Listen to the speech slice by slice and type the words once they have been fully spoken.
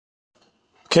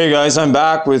Okay guys, I'm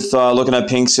back with looking at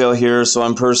pinksale here, so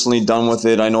I'm personally done with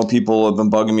it. I know people have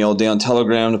been bugging me all day on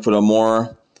Telegram to put up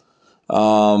more, but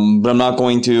I'm not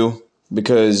going to,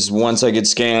 because once I get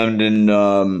scammed and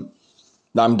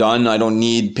I'm done. I don't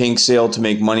need pinksale to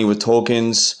make money with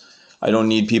tokens. I don't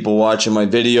need people watching my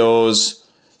videos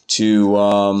to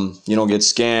get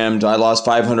scammed. I lost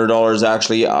 $500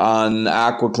 actually on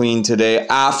AquaClean today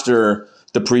after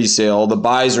the pre-sale. The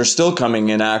buys are still coming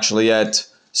in actually at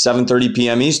 7:30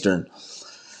 p.m. Eastern.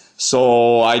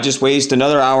 So I just waste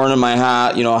another hour and my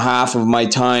half of my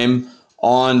time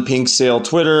on pinksale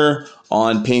Twitter,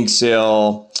 on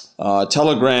pinksale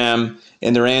Telegram,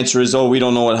 and their answer is, oh, we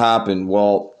don't know what happened.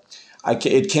 Well,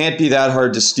 it can't be that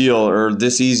hard to steal, or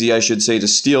this easy, I should say, to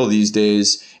steal these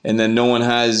days. And then no one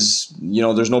has,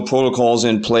 there's no protocols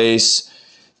in place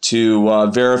to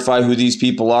verify who these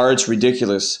people are. It's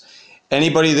ridiculous.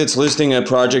 Anybody that's listing a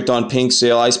project on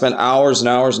pinksale, I spent hours and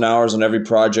hours and hours on every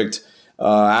project.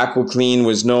 AquaClean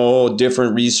was no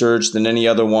different research than any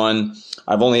other one.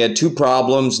 I've only had 2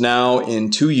 problems now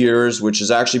in 2 years, which is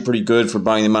actually pretty good for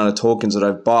buying the amount of tokens that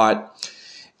I've bought.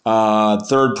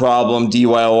 Third problem,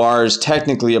 DYOR, is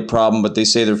technically a problem, but they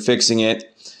say they're fixing it.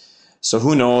 So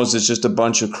who knows? It's just a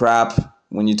bunch of crap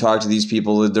when you talk to these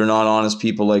people. They're not honest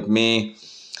people like me.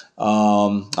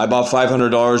 I bought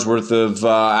 $500 worth of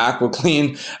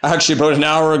AquaClean actually about an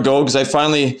hour ago, because I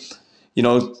finally,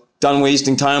 done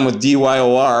wasting time with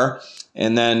DYOR.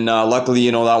 And then luckily,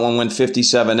 that one went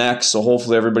 57x. So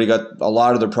hopefully everybody got a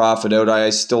lot of their profit out. I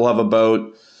still have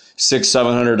about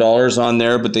 $600-700 on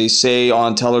there, but they say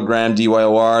on Telegram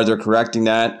DYOR, they're correcting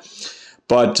that.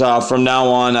 But from now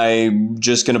on, I'm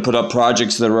just going to put up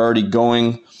projects that are already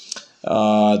going.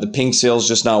 The pinksale is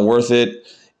just not worth it.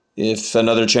 If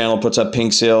another channel puts up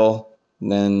pinksale,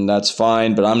 then that's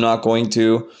fine, but I'm not going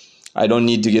to. I don't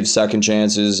need to give second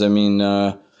chances. I mean,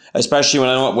 especially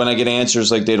when I get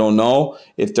answers like they don't know.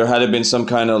 If there had been some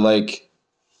kind of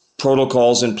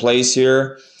protocols in place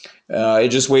here, it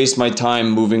just wastes my time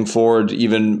moving forward.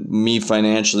 Even me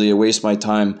financially, it wastes my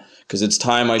time, because it's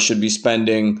time I should be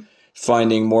spending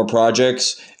finding more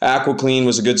projects. AquaClean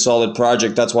was a good solid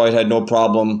project. That's why I had no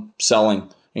problem selling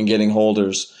and getting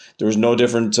holders. There was no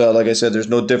different, like I said, there's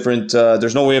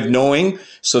no way of knowing.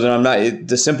 So then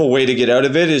the simple way to get out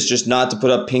of it is just not to put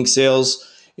up pinksales.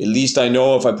 At least I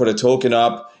know if I put a token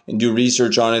up and do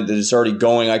research on it that it's already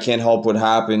going. I can't help what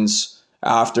happens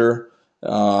after,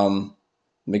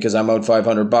 because I'm out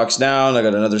 $500 now, and I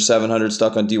got another 700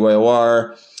 stuck on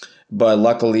DYOR. But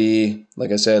luckily,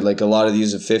 like I said, a lot of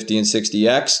these are 50 and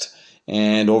 60x'd,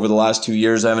 and over the last 2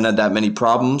 years, I haven't had that many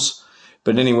problems.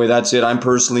 But anyway, that's it. I'm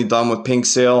personally done with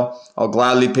pinksale. I'll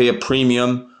gladly pay a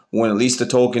premium when at least the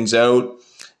token's out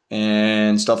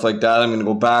and stuff like that. I'm going to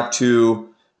go back to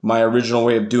my original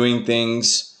way of doing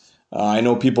things. I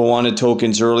know people wanted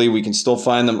tokens early. We can still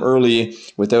find them early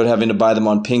without having to buy them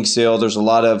on pinksale. There's a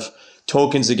lot of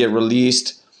tokens that get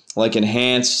released, like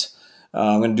Enhance.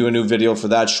 I'm going to do a new video for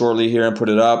that shortly here and put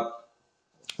it up.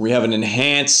 We have an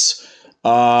Enhance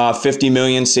 50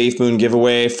 million Safe Moon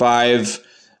giveaway. 5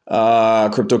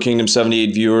 Crypto Kingdom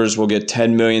 78 viewers will get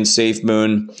 10 million Safe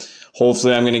Moon.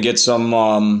 Hopefully I'm going to get some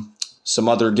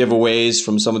other giveaways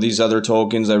from some of these other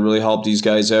tokens. I really help these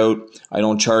guys out. I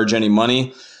don't charge any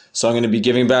money. So I'm going to be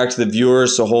giving back to the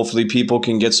viewers, so hopefully people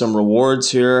can get some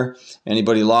rewards here.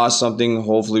 Anybody lost something,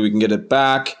 hopefully we can get it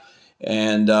back.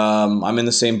 And I'm in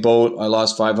the same boat. I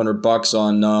lost $500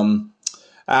 on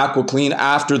AquaClean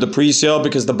after the pre-sale,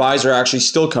 because the buys are actually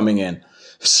still coming in.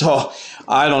 So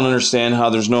I don't understand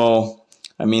how there's no,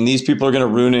 these people are going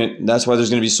to ruin it. That's why there's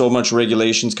going to be so much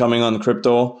regulations coming on the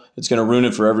crypto. It's going to ruin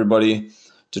it for everybody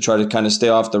to try to kind of stay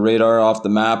off the radar, off the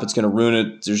map. It's going to ruin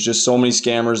it. There's just so many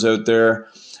scammers out there.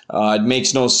 It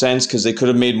makes no sense, because they could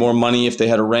have made more money if they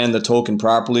had ran the token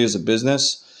properly as a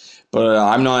business. But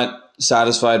I'm not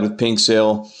satisfied with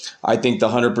pinksale. I think the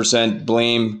 100%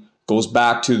 blame goes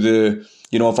back to the,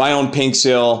 if I own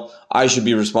pinksale, I should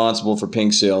be responsible for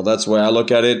pinksale. That's the way I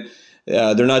look at it.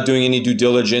 They're not doing any due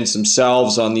diligence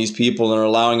themselves on these people and are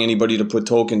allowing anybody to put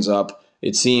tokens up,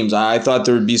 it seems. I thought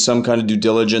there would be some kind of due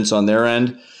diligence on their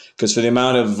end, because for the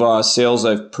amount of sales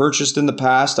I've purchased in the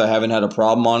past, I haven't had a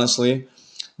problem, honestly.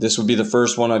 This would be the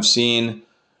first one I've seen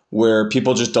where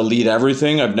people just delete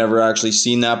everything. I've never actually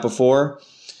seen that before.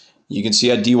 You can see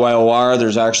at DYOR,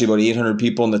 there's actually about 800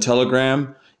 people in the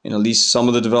Telegram, and at least some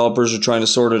of the developers are trying to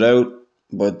sort it out.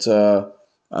 But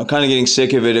I'm kind of getting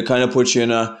sick of it. It kind of puts you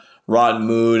in a rotten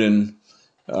mood. And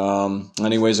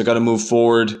anyways, I got to move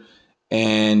forward,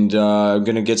 and I'm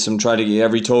going to try to get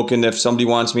every token. If somebody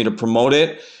wants me to promote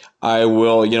it, I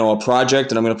will, a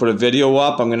project, and I'm going to put a video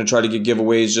up. I'm going to try to get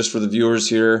giveaways just for the viewers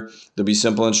here. There'll be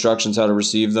simple instructions how to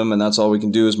receive them, and that's all we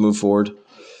can do is move forward.